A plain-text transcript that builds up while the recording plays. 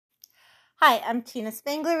Hi, I'm Tina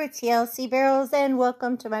Spangler with TLC Barrels, and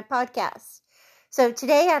welcome to my podcast. So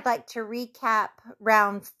today I'd like to recap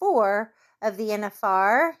round 4 of the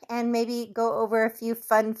NFR and maybe go over a few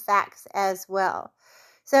fun facts as well.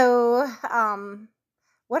 So,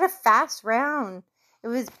 what a fast round. It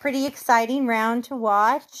was a pretty exciting round to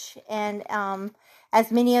watch, and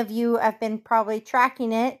as many of you have been probably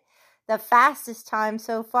tracking it, the fastest time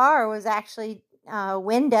so far was actually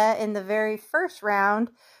Wenda in the very first round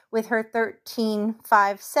with her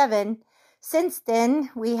 13.57. Since then,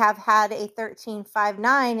 we have had a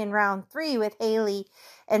 13.59 in round 3 with Haley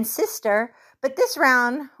and Sister, but this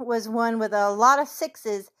round was one with a lot of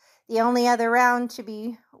sixes. The only round to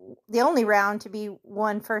be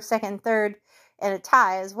won first, second, third, and a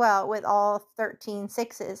tie as well with all 13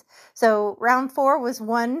 sixes. So round 4 was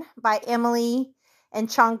won by Emily and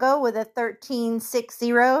Chongo with a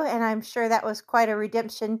 13.60, and I'm sure that was quite a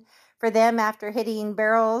redemption for them after hitting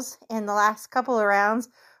barrels in the last couple of rounds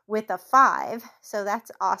with a 5. So that's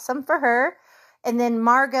awesome for her. And then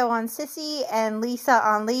Margot on Sissy and Lisa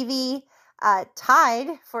on Levy tied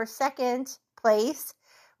for second place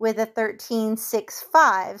with a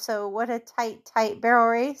 13.65. So what a tight barrel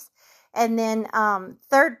race. And then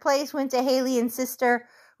third place went to Haley and Sister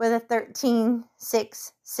with a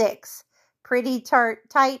 13.66. Pretty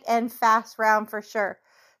tight and fast round for sure.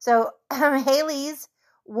 So Haley's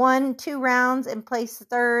won 2 rounds and placed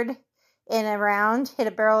third in a round, hit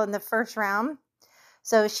a barrel in the first round.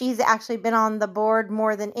 So she's actually been on the board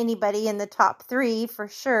more than anybody in the top 3 for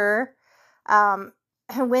sure.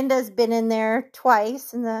 Wenda's been in there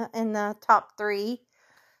twice in the top 3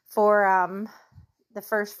 for the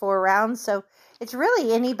first 4 rounds. So it's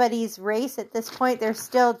really anybody's race at this point. There's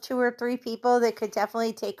still 2 or 3 people that could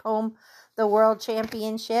definitely take home the world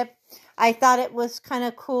championship. I thought it was kind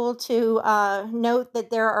of cool to note that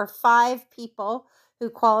there are 5 people who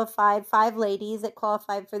qualified, 5 ladies that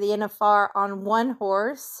qualified for the NFR on one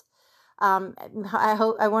horse.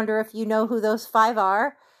 I wonder if you know who those 5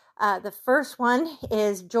 are. The first one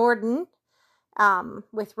is Jordan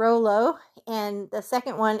with Rolo, and the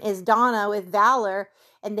second one is Donna with Valor,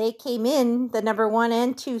 and they came in the number 1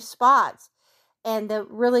 and 2 spots. And the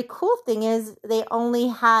really cool thing is they only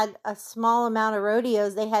had a small amount of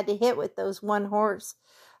rodeos they had to hit with those one horse.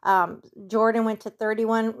 Jordan went to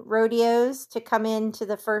 31 rodeos to come into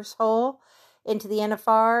the first hole into the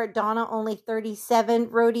NFR. Donna only 37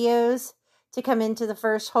 rodeos to come into the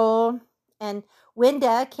first hole. And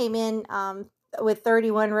Wenda came in with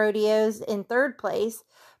 31 rodeos in third place,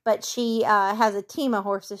 but she has a team of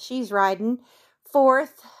horses she's riding.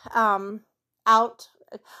 Fourth out.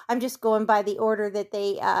 I'm just going by the order that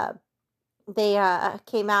they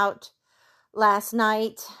came out last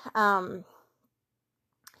night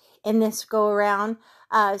in this go around.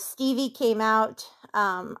 Stevie came out.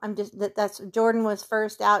 That's Jordan was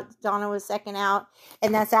first out, Donna was second out,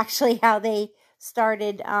 and that's actually how they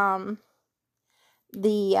started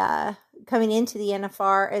the coming into the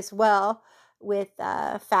NFR as well with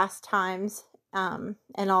fast times. And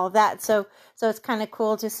all of that. So it's kind of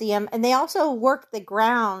cool to see them. And they also worked the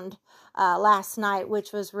ground last night,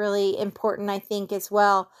 which was really important, I think, as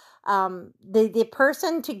well. The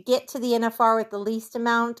person to get to the NFR with the least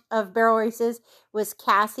amount of barrel races was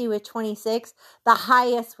Cassie with 26. The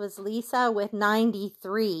highest was Lisa with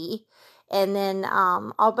 93. And then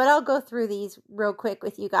I'll go through these real quick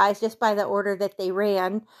with you guys just by the order that they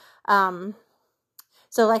ran.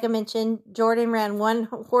 So like I mentioned, Jordan ran 1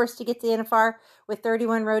 horse to get to the NFR with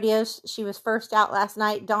 31 rodeos. She was first out last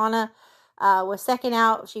night. Donna was second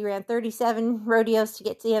out. She ran 37 rodeos to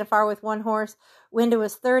get to the NFR with 1 horse. Wenda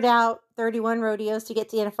was third out, 31 rodeos to get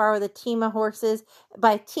to the NFR with a team of horses.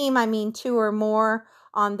 By team, I mean 2 or more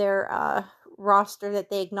on their roster that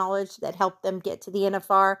they acknowledged that helped them get to the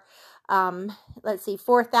NFR. Let's see,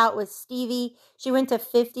 fourth out was Stevie. She went to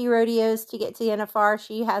 50 rodeos to get to the NFR.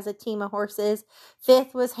 She has a team of horses.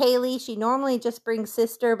 Fifth was Haley. She normally just brings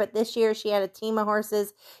Sister, but this year she had a team of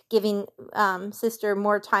horses, giving Sister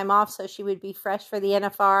more time off so she would be fresh for the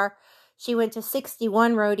NFR. She went to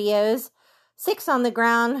 61 rodeos. 6th on the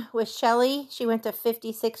ground was Shelly. She went to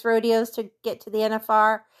 56 rodeos to get to the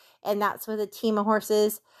NFR, and that's with a team of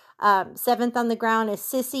horses. 7th on the ground is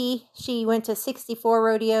Sissy. She went to 64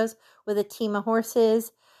 rodeos with a team of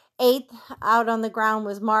horses. 8th out on the ground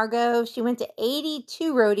was Margot. She went to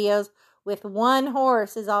 82 rodeos with 1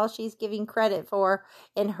 horse is all she's giving credit for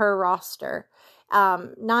in her roster.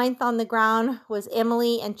 9th on the ground was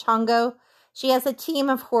Emily and Chongo. She has a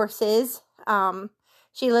team of horses.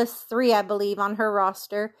 She lists 3, I believe, on her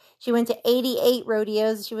roster. She went to 88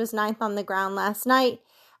 rodeos. She was 9th on the ground last night.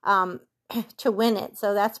 to win it.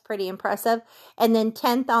 So that's pretty impressive. And then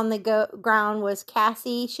 10th on the ground was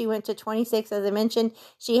Cassie. She went to 26, as I mentioned.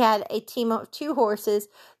 She had a team of 2 horses.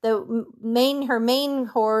 Her main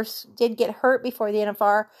horse did get hurt before the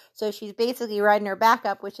NFR, so she's basically riding her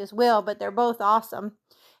backup, which is Will, but they're both awesome.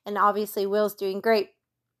 And obviously Will's doing great.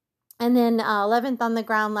 And then 11th on the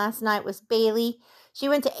ground last night was Bailey. She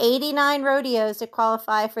went to 89 rodeos to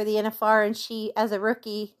qualify for the NFR, and she, as a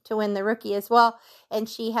rookie, to win the rookie as well. And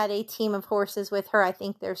she had a team of horses with her. I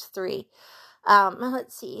think there's 3.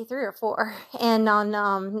 Let's see, 3 or 4. And on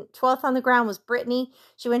 12th on the ground was Brittany.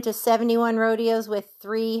 She went to 71 rodeos with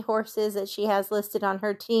 3 horses that she has listed on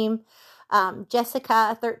her team.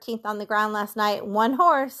 Jessica, 13th on the ground last night, 1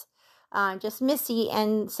 horse. Just Missy,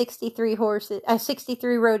 and 63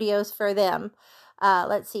 rodeos for them.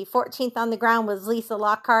 Let's see, 14th on the ground was Lisa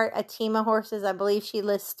Lockhart, a team of horses. I believe she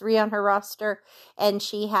lists 3 on her roster, and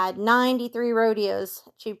she had 93 rodeos.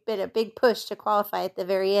 She did a big push to qualify at the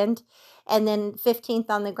very end. And then 15th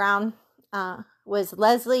on the ground was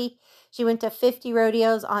Leslie. She went to 50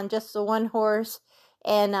 rodeos on just the 1 horse,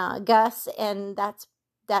 and Gus, and that's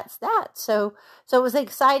that. So it was an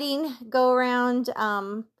exciting go around.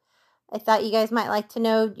 I thought you guys might like to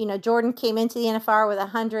know, Jordan came into the NFR with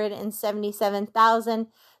 $177,000.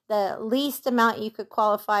 The least amount you could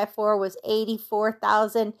qualify for was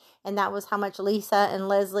 $84,000, and that was how much Lisa and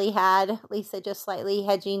Leslie had. Lisa just slightly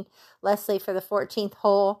hedging Leslie for the 14th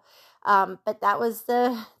hole. But that was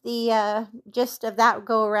the gist of that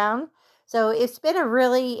go around. So it's been a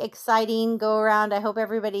really exciting go around. I hope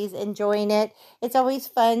everybody's enjoying it. It's always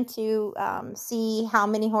fun to see how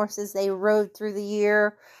many horses they rode through the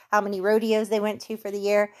year, how many rodeos they went to for the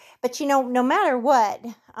year. But no matter what,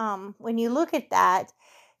 when you look at that,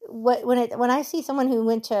 when I see someone who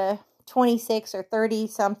went to 26 or 30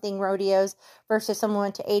 something rodeos versus someone who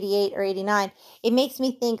went to 88 or 89, it makes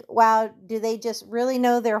me think, wow, do they just really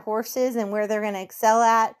know their horses and where they're going to excel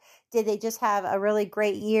at? Did they just have a really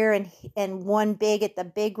great year and won big at the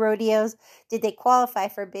big rodeos? Did they qualify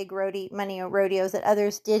for big money rodeos that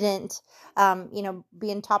others didn't?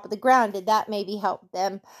 Being top of the ground, did that maybe help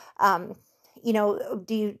them?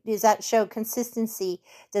 Does that show consistency?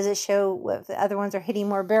 Does it show if the other ones are hitting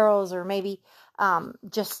more barrels, or maybe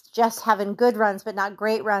just having good runs but not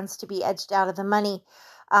great runs to be edged out of the money?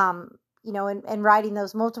 And riding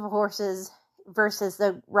those multiple horses versus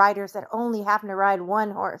the riders that only happen to ride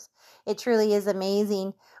 1 horse. It truly is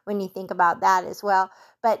amazing when you think about that as well.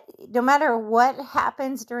 But no matter what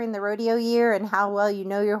happens during the rodeo year and how well you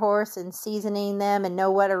know your horse and seasoning them and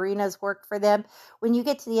know what arenas work for them, when you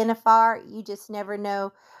get to the NFR, you just never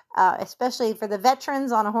know. Especially for the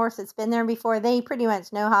veterans on a horse that's been there before, they pretty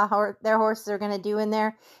much know how their horses are going to do in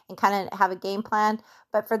there and kind of have a game plan.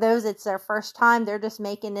 But for those, it's their first time. They're just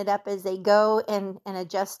making it up as they go and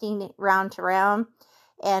adjusting round to round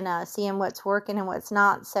and seeing what's working and what's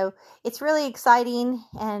not. So it's really exciting,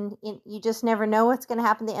 and you just never know what's going to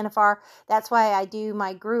happen to the NFR. That's why I do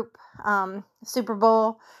my group Super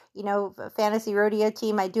Bowl, fantasy rodeo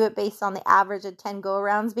team. I do it based on the average of 10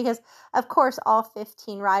 go-arounds because, of course, all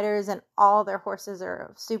 15 riders and all their horses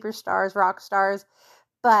are superstars, rock stars.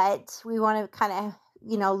 But we want to kind of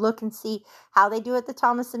look and see how they do at the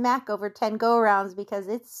Thomas and Mack over 10 go-arounds, because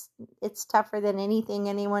it's tougher than anything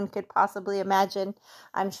anyone could possibly imagine,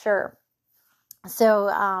 I'm sure.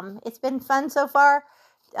 So it's been fun so far.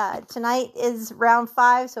 Tonight is round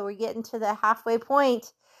 5, so we're getting to the halfway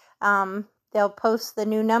point. They'll post the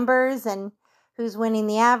new numbers and who's winning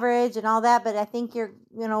the average and all that, but I think we're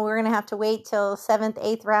going to have to wait till 7th,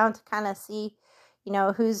 8th round to kind of see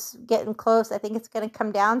who's getting close. I think it's going to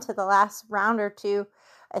come down to the last round or 2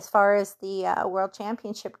 as far as the World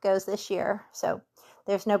Championship goes this year. So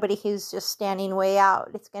there's nobody who's just standing way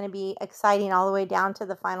out. It's going to be exciting all the way down to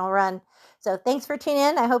the final run. So thanks for tuning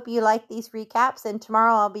in. I hope you like these recaps. And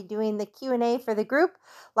tomorrow I'll be doing the Q&A for the group.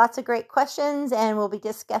 Lots of great questions, and we'll be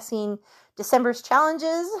discussing December's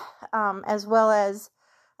challenges as well as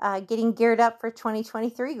getting geared up for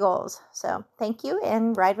 2023 goals. So thank you,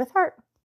 and ride with heart.